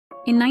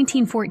In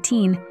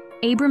 1914,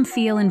 Abram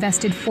Pheil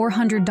invested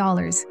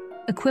 $400,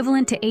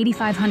 equivalent to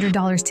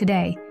 $8,500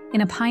 today, in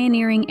a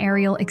pioneering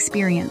aerial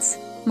experience,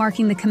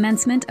 marking the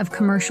commencement of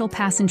commercial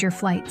passenger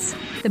flights.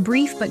 The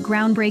brief but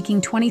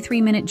groundbreaking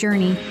 23-minute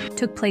journey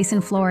took place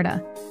in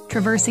Florida,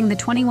 traversing the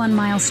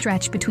 21-mile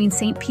stretch between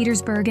Saint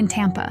Petersburg and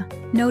Tampa.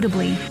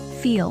 Notably,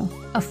 Pheil,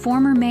 a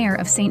former mayor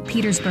of Saint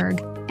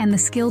Petersburg, and the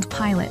skilled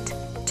pilot,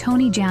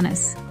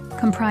 Jannus,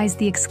 comprised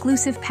the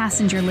exclusive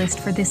passenger list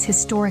for this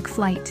historic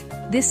flight.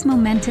 This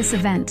momentous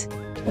event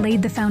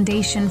laid the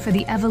foundation for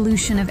the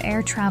evolution of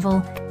air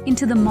travel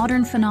into the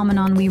modern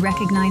phenomenon we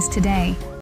recognize today.